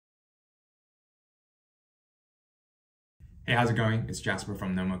Hey, how's it going? It's Jasper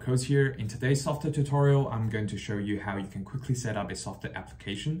from Nomo Codes here. In today's Softr tutorial, I'm going to show you how you can quickly set up a Softr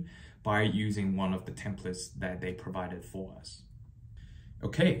application by using one of the templates that they provided for us.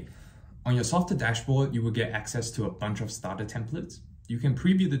 Okay, on your Softr dashboard, you will get access to a bunch of starter templates. You can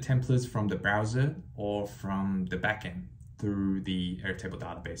preview the templates from the browser or from the backend through the Airtable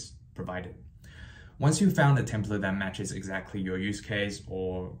database provided. Once you've found a template that matches exactly your use case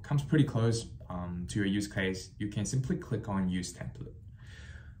or comes pretty close to your use case, you can simply click on Use Template.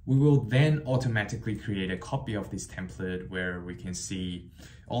 We will then automatically create a copy of this template where we can see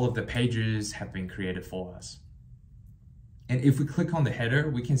all of the pages have been created for us. And if we click on the header,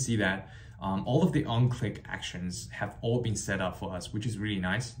 we can see that all of the on-click actions have all been set up for us, which is really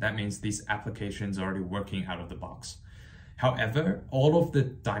nice. That means this application is already working out of the box. However, all of the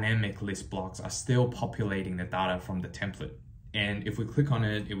dynamic list blocks are still populating the data from the template. And if we click on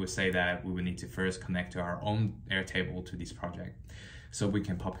it, it will say that we will need to first connect to our own Airtable to this project so we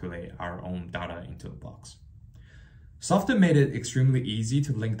can populate our own data into the blocks. Softr made it extremely easy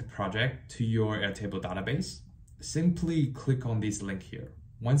to link the project to your Airtable database. Simply click on this link here.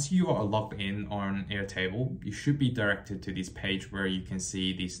 Once you are logged in on Airtable, you should be directed to this page where you can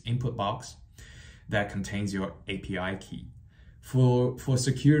see this input box that contains your API key. For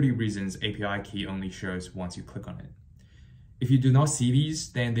security reasons, API key only shows once you click on it. If you do not see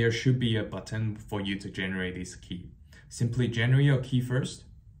these, then there should be a button for you to generate this key. Simply generate your key first,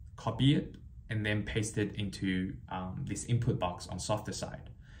 copy it, and then paste it into this input box on Softr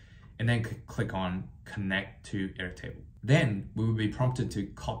side. And then click on Connect to Airtable. Then we will be prompted to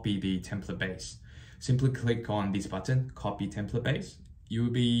copy the template base. Simply click on this button, Copy Template Base. You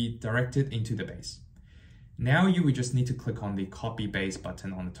will be directed into the base. Now you will just need to click on the Copy Base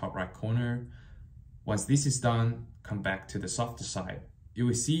button on the top right corner. Once this is done, come back to the Softr side. You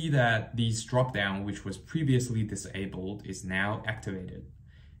will see that this dropdown, which was previously disabled, is now activated.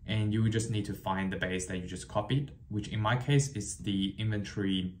 And you will just need to find the base that you just copied, which in my case is the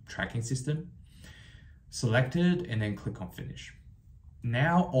inventory tracking system. Select it and then click on Finish.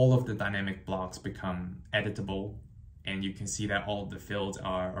 Now all of the dynamic blocks become editable, and you can see that all of the fields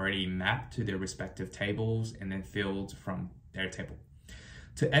are already mapped to their respective tables and then filled from Airtable.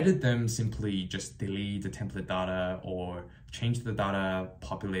 To edit them, simply just delete the template data or change the data,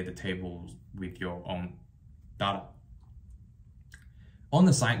 populate the tables with your own data. On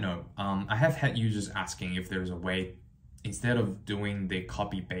the side note, I have had users asking if there's a way, instead of doing the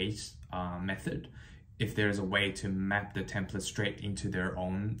copy base method, if there's a way to map the template straight into their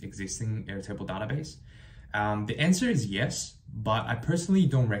own existing Airtable database. The answer is yes, but I personally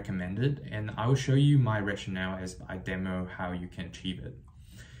don't recommend it, and I will show you my rationale as I demo how you can achieve it.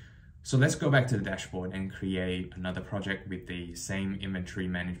 So let's go back to the dashboard and create another project with the same inventory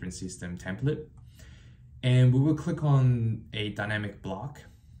management system template. And we will click on a dynamic block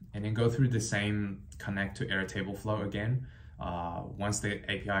and then go through the same connect to Airtable flow again. Once the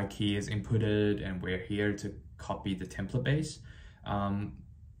API key is inputted and we're here to copy the template base.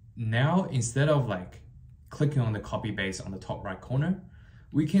 Now, instead of clicking on the copy base on the top right corner,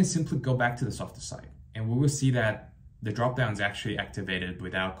 we can simply go back to the Softr side and we will see that the dropdown is actually activated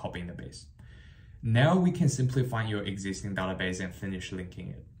without copying the base. Now we can simply find your existing database and finish linking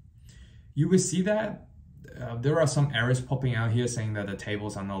it. You will see that there are some errors popping out here saying that the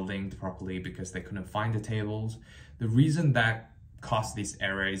tables are not linked properly because they couldn't find the tables. The reason that caused this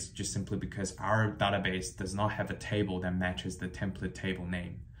error is just simply because our database does not have a table that matches the template table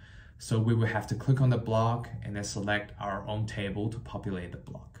name. So we will have to click on the block and then select our own table to populate the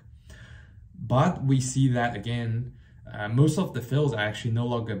block. But we see that again, most of the fields are actually no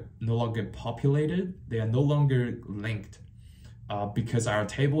longer populated. They are no longer linked because our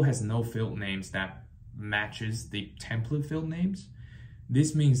table has no field names that matches the template field names.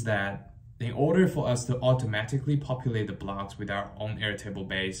 This means that in order for us to automatically populate the blocks with our own Airtable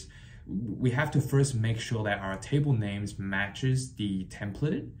base, we have to first make sure that our table names matches the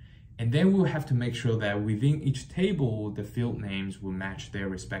template. And then we'll have to make sure that within each table, the field names will match their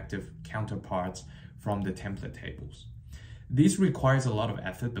respective counterparts from the template tables. This requires a lot of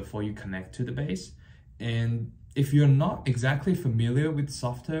effort before you connect to the base. And if you're not exactly familiar with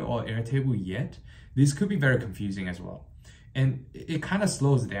Softr or Airtable yet, this could be very confusing as well. And it kind of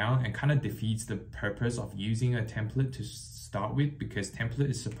slows down and kind of defeats the purpose of using a template to start with, because template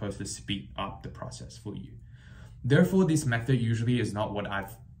is supposed to speed up the process for you. Therefore, this method usually is not what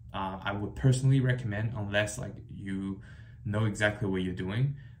I would personally recommend unless you know exactly what you're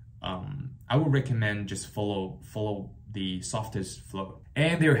doing. I would recommend just follow the Softr's flow.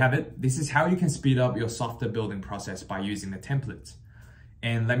 And there you have it. This is how you can speed up your Softr building process by using the templates.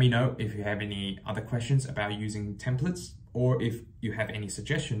 And let me know if you have any other questions about using templates or if you have any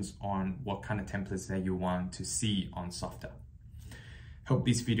suggestions on what kind of templates that you want to see on Softr. Hope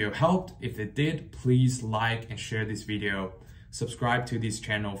this video helped. If it did, please like and share this video, subscribe to this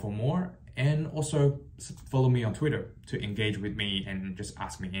channel for more, and also follow me on Twitter to engage with me and just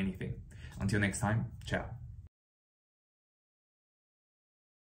ask me anything. Until next time, ciao.